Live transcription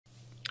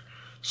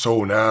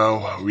So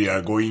now we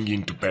are going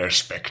into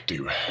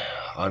perspective.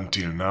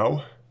 Until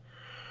now,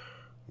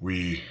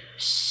 we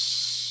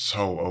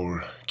saw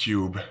our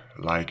cube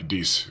like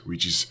this,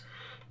 which is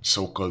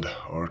so-called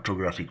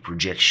orthographic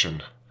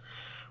projection,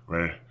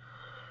 where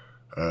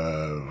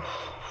the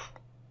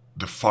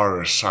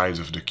farther sides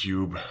of the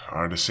cube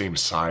are the same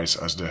size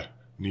as the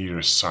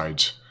nearest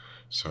sides.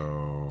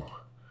 So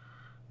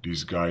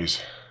these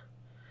guys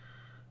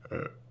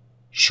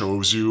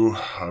shows you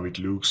how it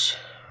looks,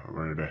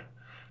 where the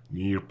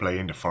near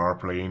plane, the far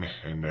plane,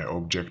 and the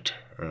object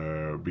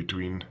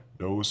between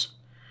those.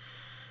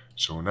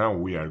 So now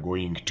we are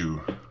going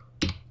to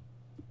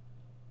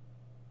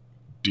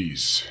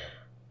this,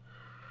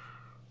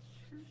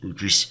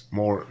 which is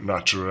more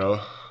natural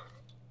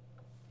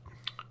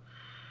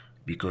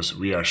because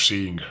we are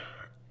seeing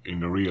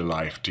in the real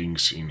life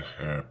things in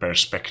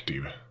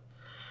perspective.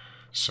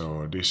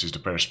 So this is the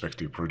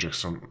perspective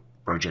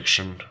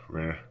projection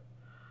where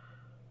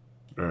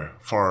the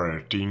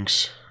farther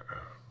things,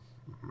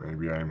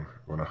 maybe I'm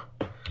gonna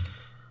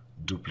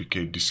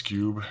duplicate this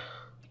cube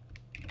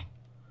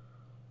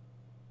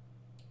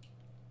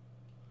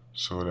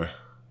so the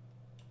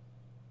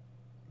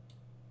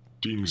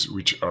things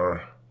which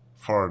are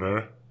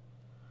farther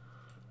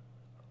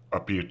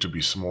appear to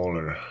be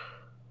smaller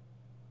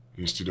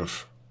instead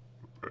of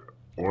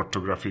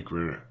orthographic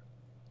where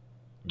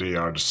they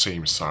are the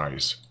same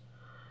size.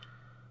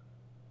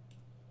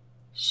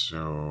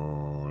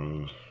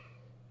 So,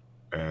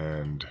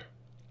 and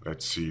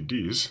let's see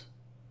this,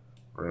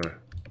 where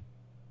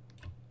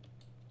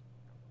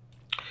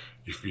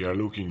if we are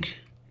looking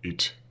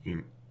it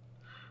in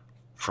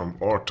from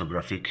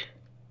orthographic,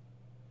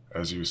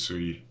 as you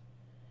see,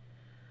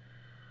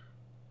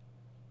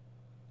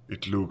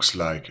 it looks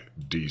like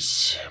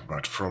this,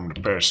 but from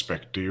the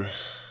perspective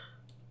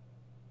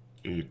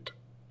it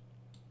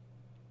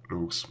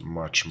looks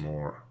much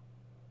more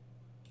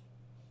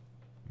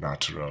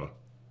natural.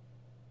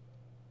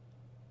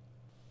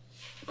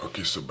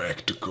 Okay, so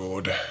back to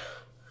code.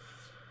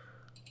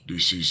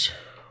 This is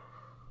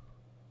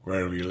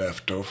where we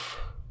left off.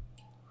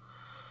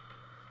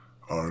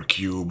 Our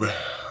cube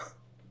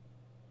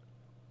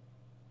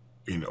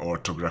in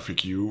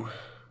orthographic view.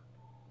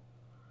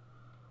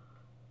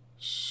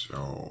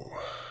 So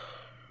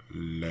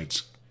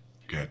let's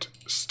get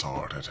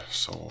started.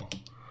 So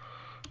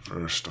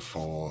first of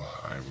all,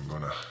 I'm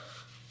gonna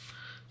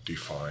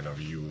define a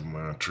view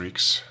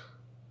matrix.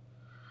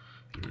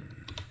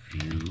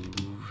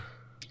 View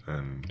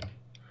and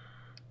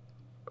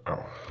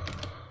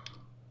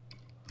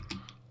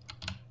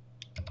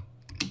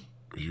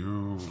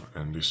view,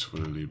 and this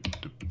will be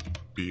the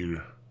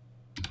peer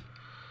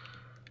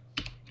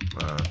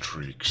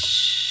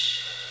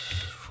matrix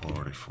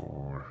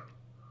 44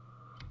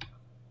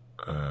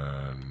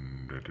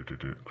 and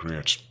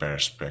creates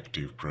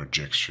perspective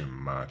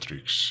projection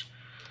matrix.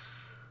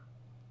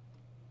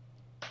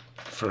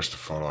 First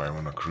of all, I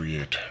want to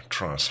create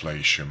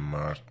translation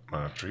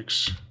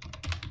matrix.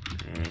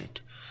 Create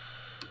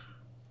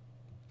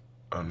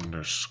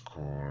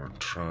underscore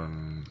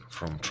from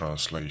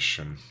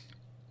translation,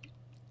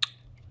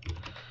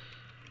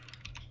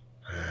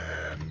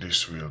 and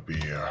this will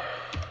be a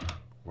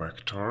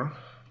vector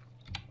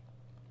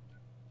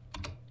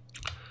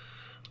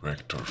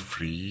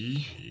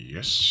 3,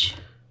 yes,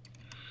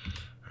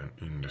 and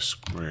in the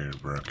square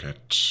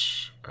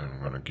brackets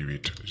I'm gonna give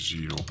it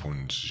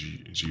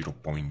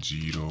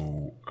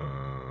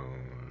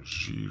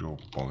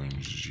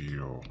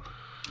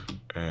 0.0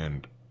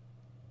 and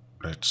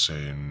let's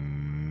say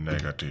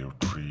negative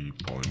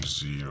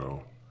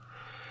 3.0.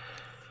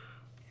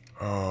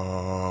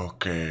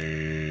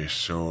 Okay,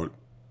 so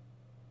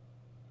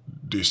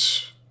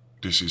this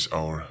is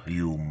our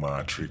view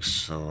matrix.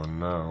 So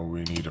now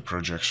we need a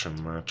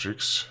projection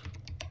matrix.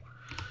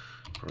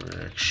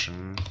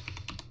 Projection,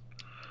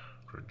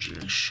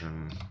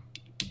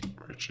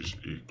 which is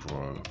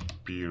equal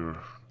peer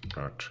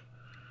dot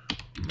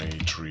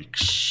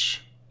matrix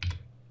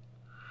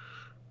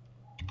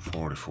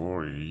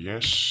 44,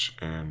 yes,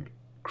 and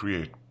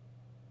create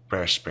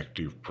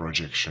perspective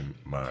projection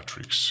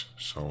matrix.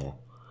 So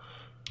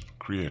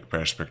create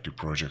perspective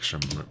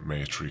projection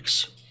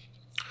matrix.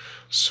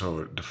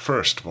 So the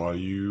first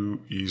value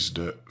is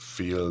the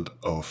field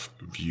of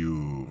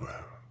view.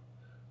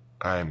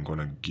 I'm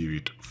gonna give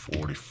it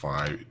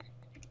 45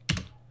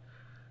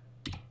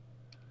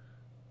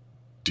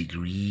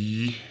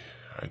 degree.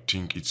 I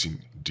think it's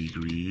in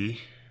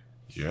degree,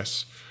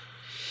 yes.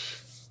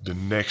 The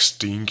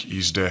next thing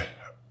is the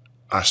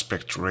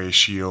aspect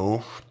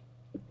ratio.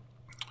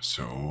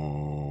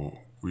 So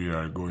we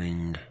are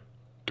going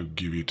to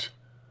give it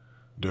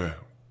the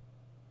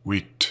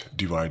width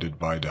divided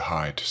by the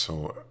height.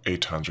 So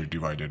 800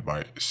 divided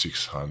by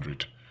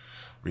 600.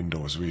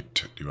 Windows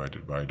width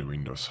divided by the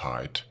Windows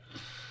height.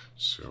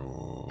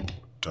 So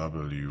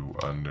W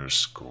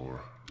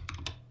underscore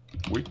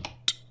width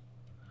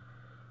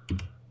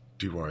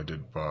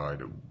divided by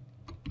the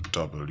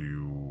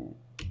W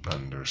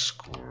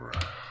underscore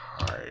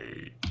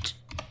height,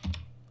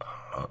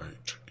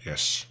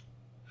 yes.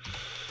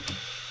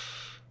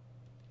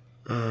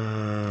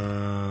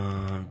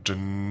 The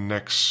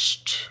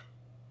next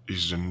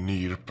is the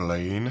near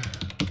plane,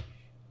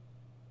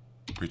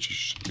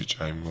 which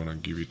I'm gonna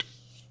give it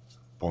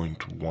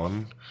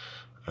 0.1,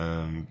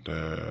 and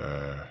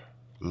the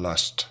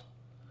last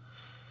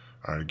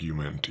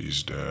argument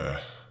is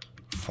the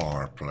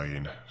far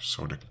plane.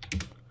 So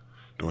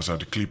those are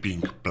the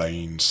clipping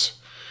planes.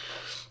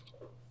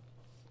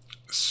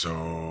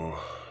 So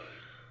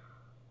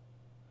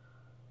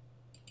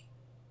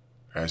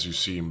as you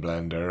see in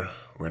Blender,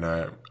 when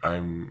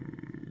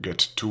I'm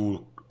get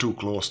too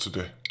close to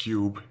the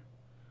cube,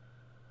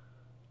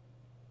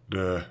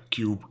 the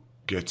cube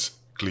gets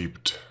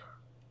clipped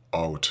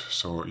out.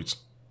 So it's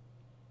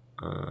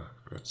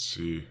let's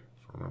see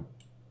from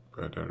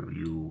a better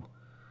view.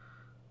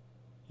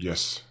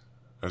 Yes,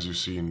 as you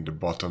see in the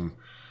bottom,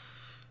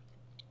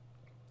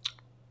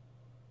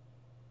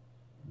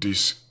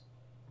 this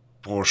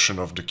portion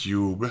of the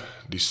cube,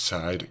 this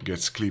side,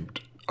 gets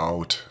clipped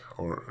out,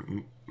 or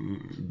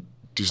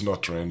it is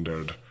not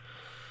rendered,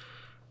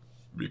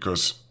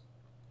 because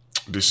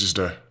this is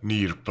the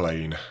near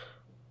plane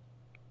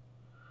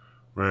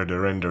where the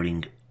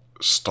rendering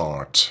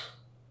starts,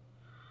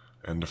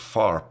 and the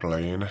far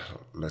plane,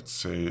 let's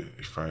say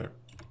if I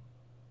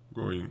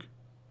going,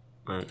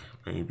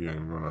 maybe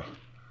I'm gonna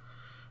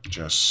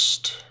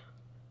just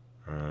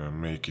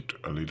make it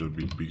a little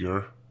bit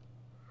bigger.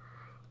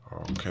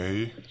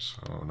 Okay,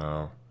 so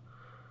now,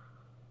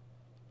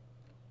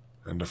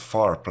 and the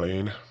far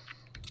plane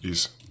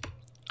is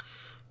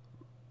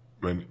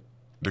when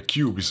the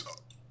cube is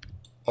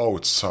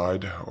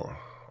outside,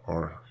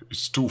 or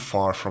it's too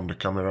far from the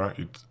camera,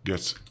 it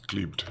gets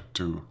clipped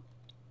too.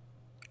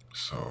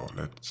 So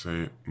let's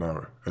say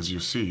now, as you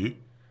see,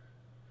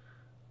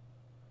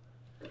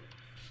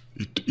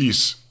 it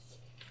is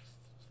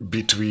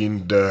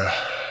between the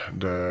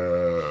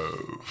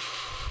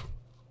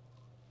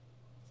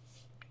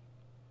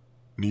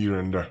near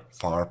and the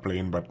far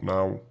plane, but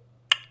now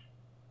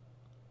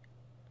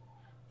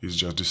it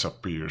just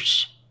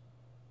disappears.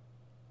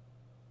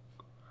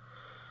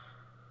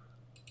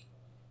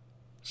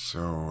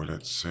 So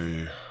let's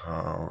see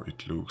how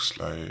it looks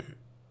like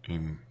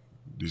in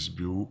this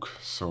book.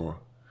 So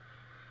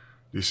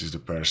this is the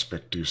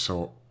perspective.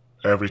 So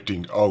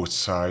everything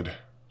outside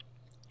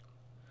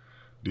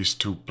these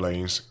two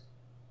planes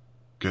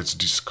gets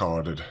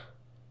discarded.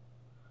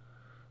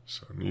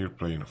 So near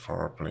plane,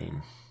 far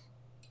plane.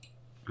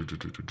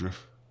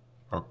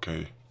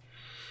 Okay.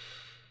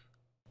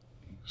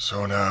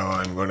 So now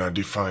I'm gonna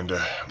define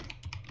the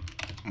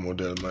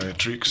model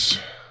matrix,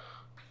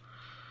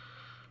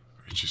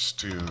 which is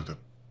still the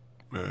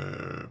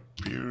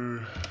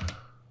peer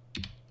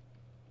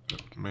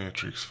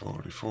matrix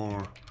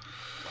 44,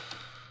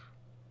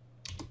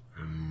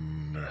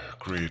 and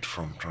create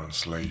from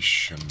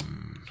translation,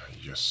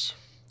 yes,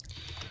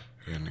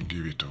 and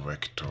give it a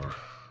vector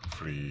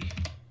free,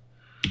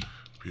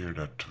 peer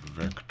that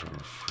vector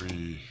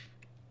free,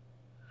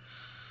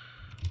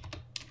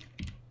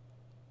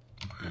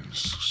 and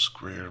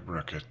square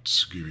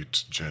brackets, give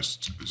it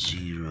just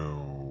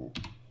 0,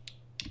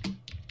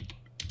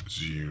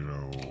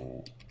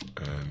 0,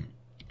 and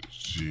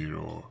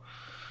 0.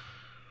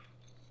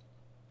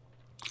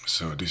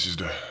 So this is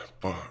the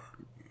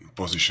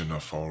position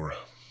of our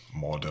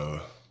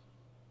model,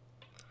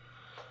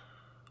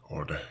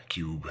 or the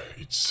cube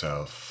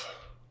itself.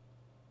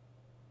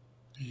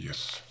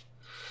 Yes.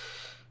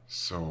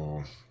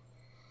 So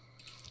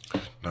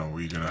now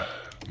we're gonna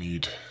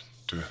need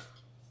to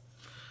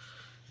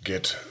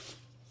get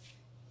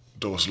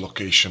those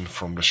locations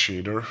from the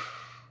shader.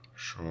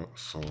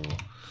 So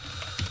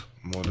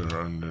model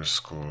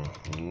underscore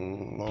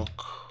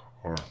lock,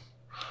 or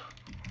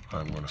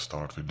I'm gonna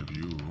start with the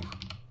view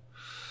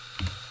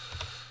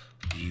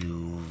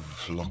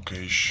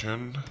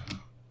location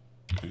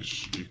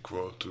is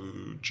equal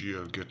to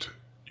GL get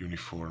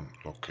uniform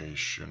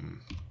location,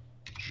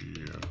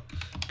 GL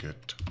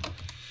get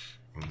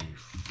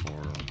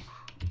uniform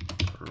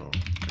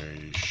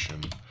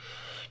location,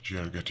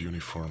 GL get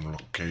uniform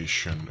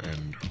location,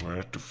 and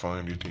where to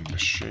find it in the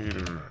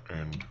shader,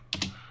 and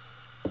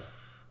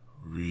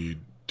we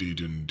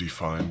didn't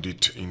define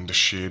it in the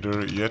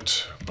shader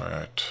yet,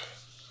 but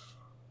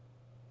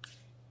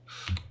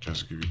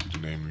just give it the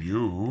name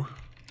view.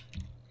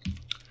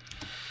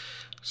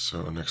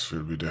 So next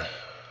will be the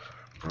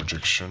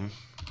projection,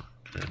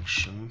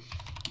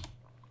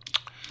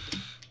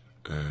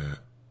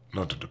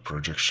 not the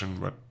projection,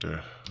 but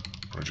the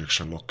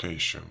projection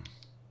location.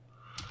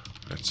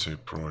 Let's say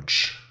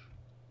proj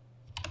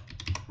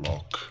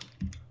lock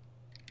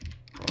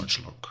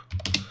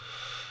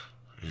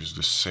is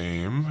the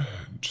same.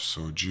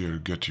 So gr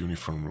get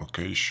uniform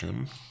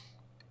location.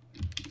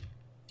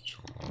 So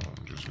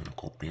I'm just gonna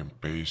copy and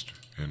paste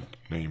and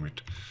name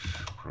it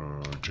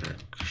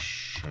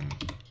projection.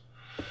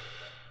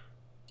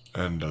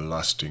 And the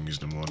last thing is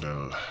the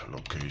model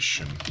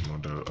location,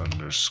 model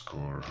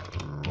underscore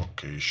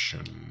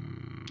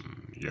location,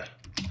 yeah,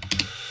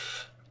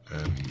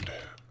 and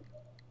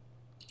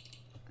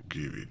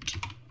give it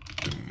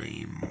the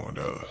name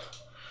model.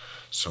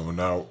 So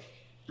now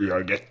we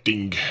are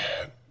getting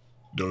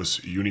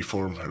those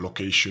uniform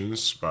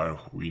locations,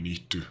 but we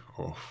need to,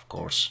 of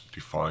course,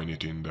 define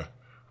it in the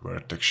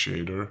vertex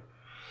shader.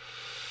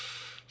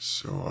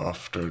 So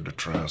after the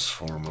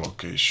transform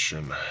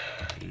location,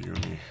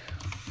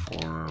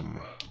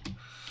 uniform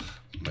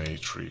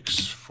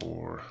matrix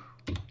for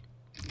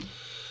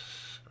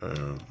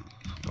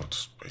not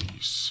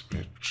space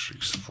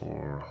matrix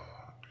for,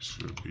 this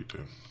will be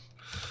the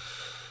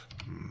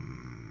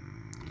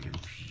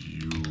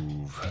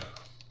view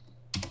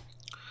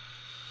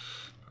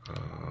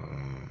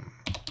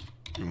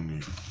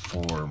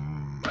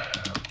uniform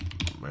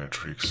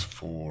matrix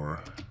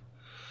for,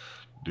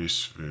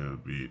 this will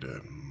be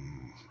the,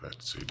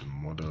 let's say, the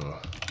model,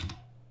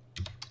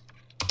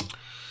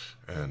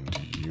 and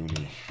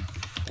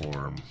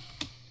uniform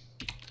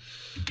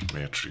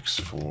matrix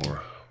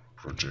for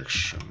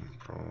projection.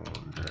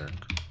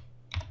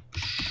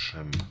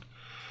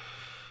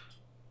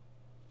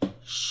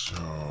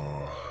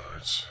 So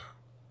let's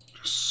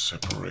just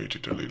separate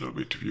it a little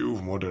bit.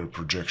 View model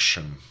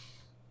projection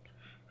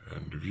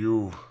and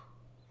view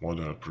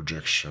model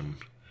projection.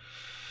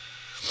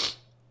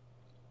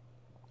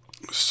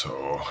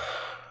 So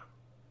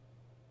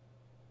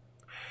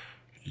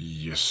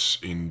yes,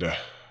 in the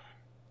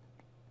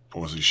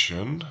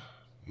position,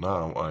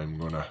 now I'm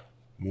gonna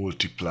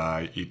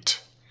multiply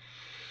it.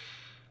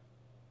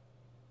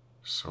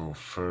 So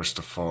first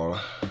of all,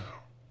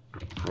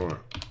 the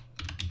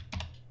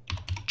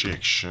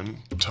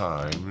projection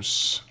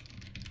times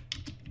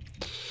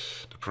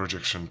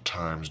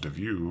the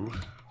view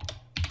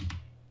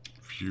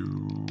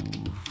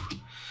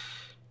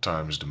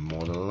times the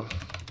model,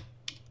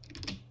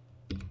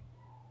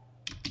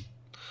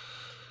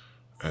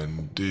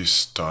 and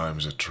this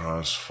times the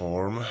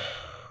transform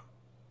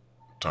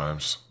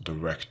times the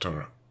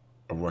vector,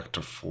 a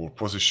vector for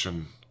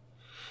position.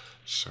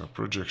 So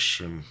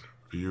projection,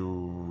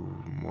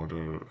 view,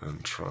 model,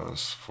 and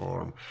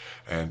transform,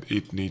 and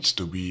it needs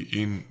to be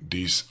in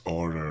this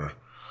order.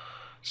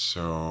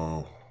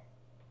 So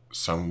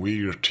some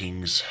weird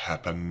things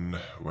happen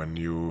when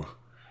you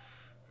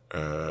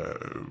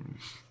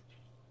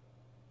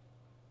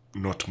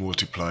not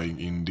multiplying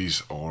in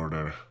this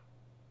order.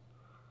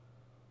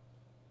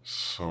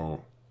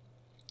 So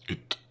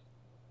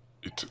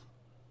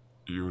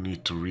you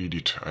need to read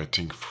it, I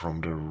think,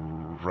 from the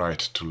right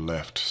to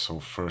left.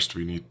 So first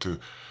we need to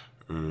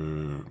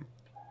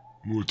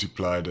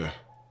multiply the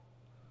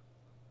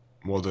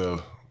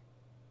model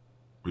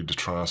with the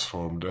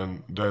transform,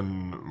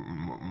 then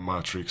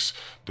matrix,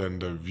 then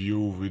the view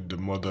with the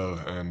model,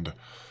 and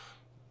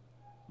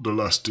the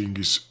last thing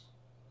is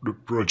the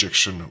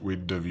projection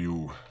with the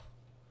view.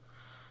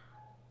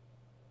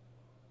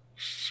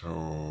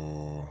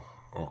 So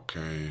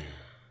okay,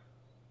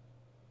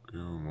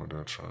 view,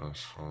 model,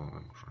 transform,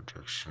 and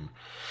projection.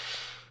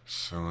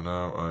 So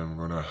now I'm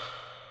gonna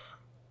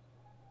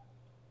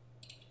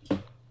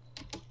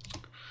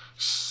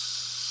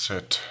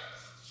set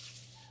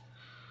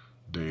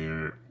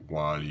their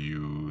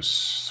values.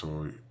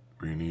 So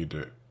we need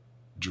a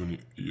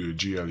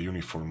GL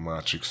uniform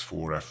matrix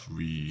for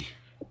FV.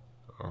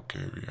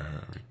 Okay, we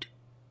have it.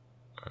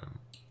 I'm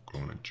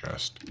gonna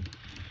just,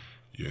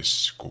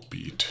 yes,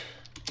 copy it.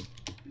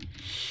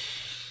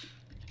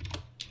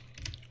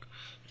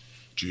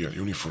 GL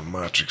uniform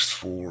matrix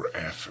for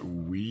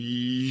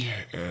FV,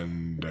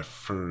 and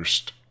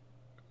first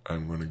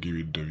I'm gonna give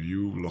it the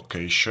view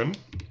location.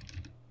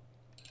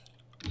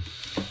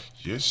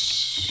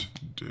 Yes,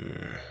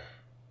 the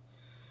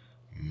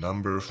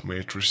number of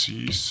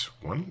matrices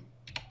 1.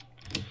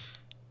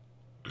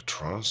 The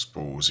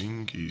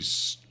transposing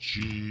is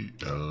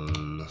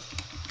GL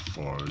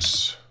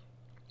false,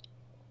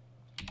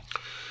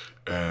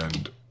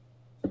 and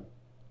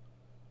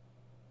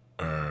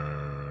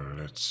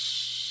let's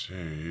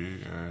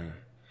say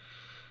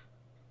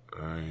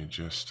I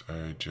just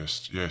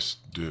yes,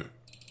 the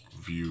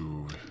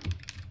view.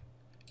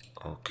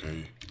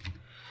 Okay,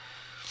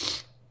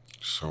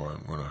 so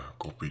I'm gonna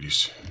copy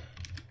this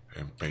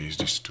and paste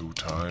this 2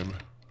 times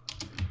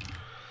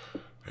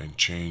and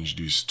change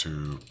this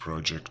to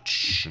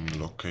projection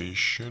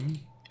location,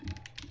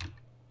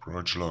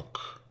 projlock,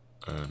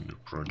 and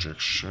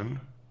projection,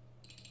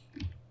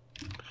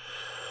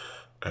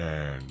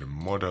 and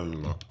model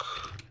lock,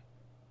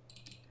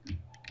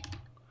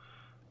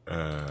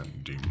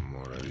 and the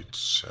model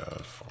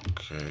itself.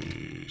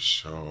 Okay,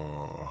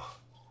 so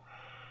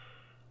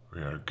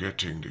we are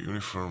getting the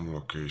uniform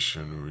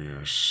location, we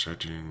are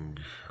setting,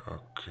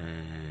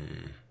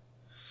 okay,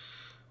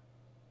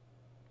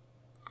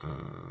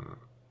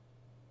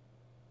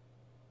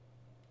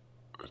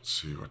 let's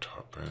see what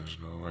happens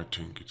now. I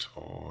think it's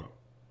all,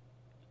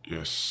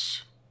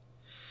 yes.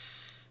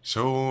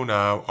 So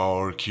now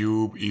our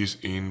cube is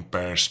in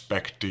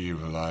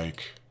perspective,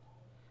 like,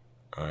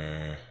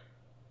 where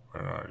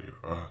are you?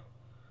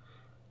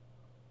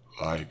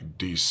 Like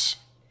this,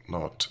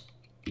 not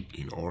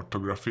in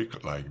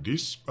orthographic like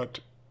this, but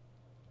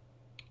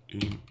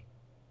in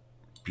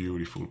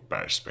beautiful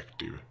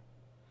perspective.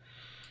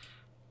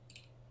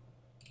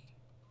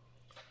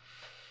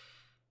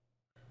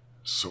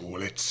 So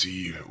let's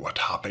see what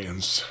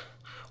happens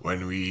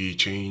when we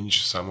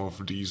change some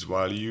of these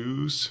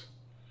values.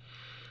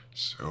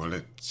 So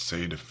let's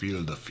say the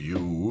field of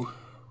view,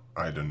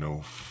 I don't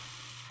know,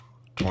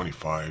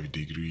 25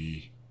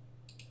 degree.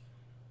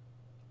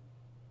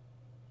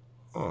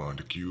 Oh,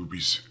 the cube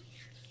is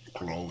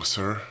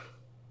closer.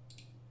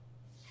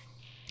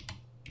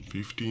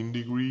 15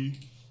 degree.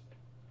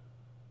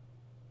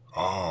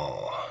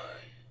 Oh,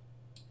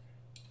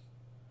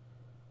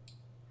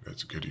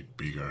 let's get it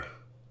bigger.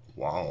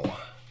 Wow.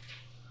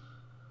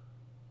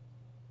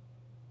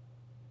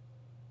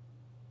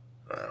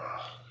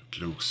 It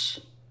looks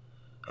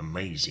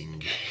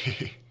amazing.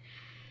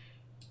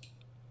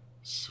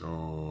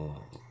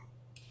 So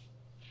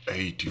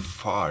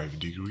 85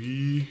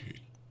 degree.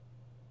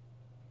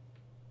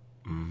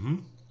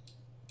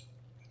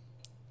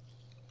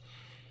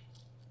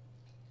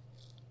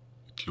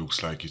 It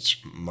looks like it's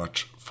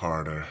much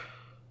farther.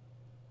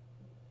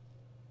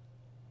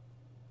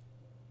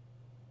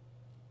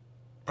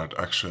 But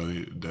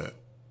actually the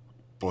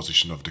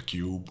position of the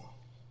cube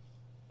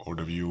or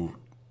the view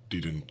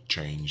didn't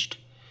change.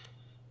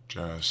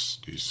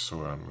 Just this,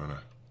 so I'm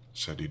gonna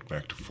set it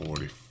back to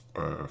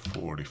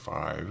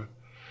 45.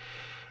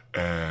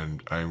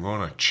 And I'm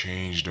gonna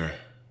change the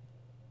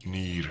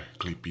near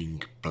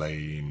clipping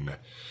plane.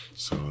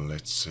 So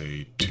let's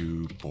say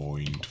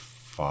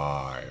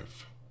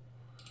 2.5.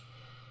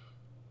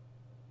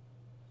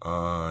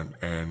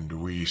 And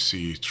we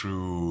see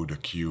through the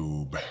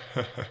cube.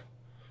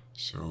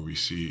 So we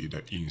see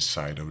the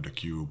inside of the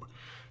cube.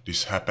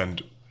 This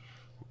happened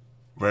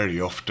very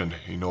often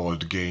in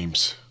old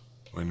games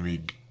when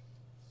we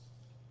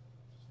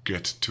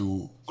get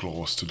too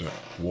close to the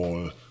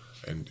wall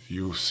and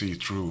you see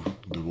through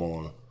the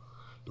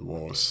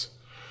walls,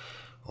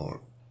 or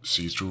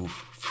see through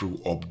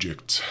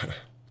objects.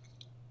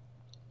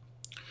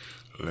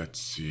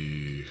 Let's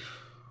see,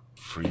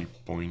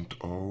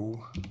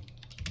 3.0.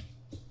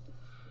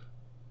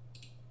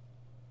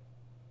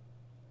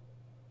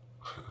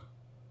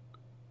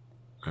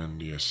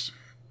 And yes,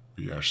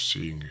 we are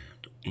seeing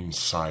the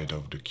inside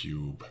of the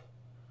cube,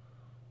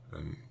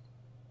 and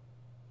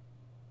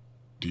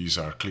these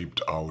are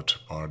clipped out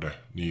by the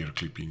near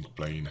clipping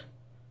plane,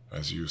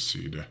 as you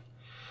see the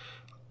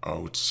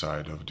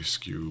outside of this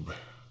cube.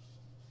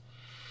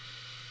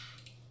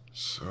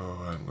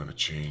 So I'm gonna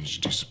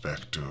change this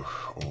back to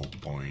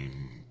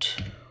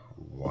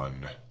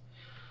 0.1,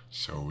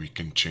 so we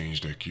can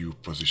change the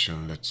cube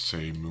position. Let's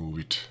say move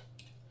it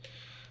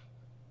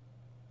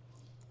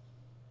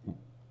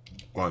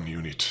 1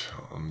 unit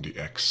on the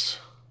X.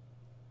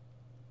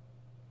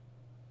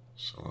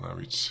 So now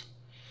it's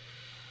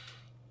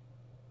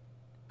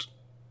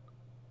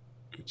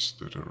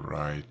to the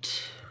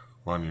right,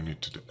 1 unit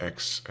to the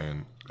X,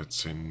 and let's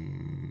say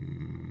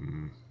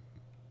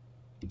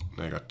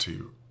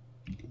negative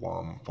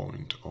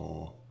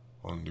 1.0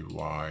 on the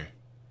Y.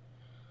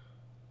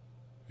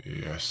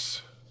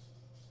 Yes.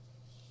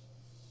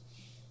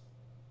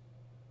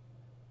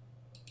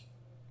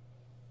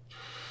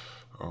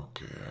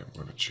 Okay, I'm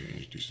gonna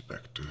change this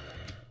back to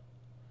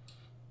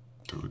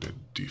the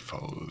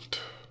default.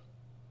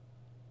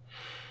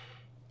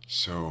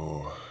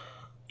 So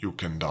you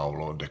can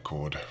download the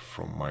code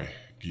from my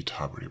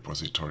GitHub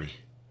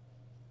repository.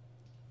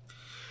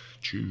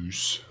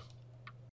 Tschüss.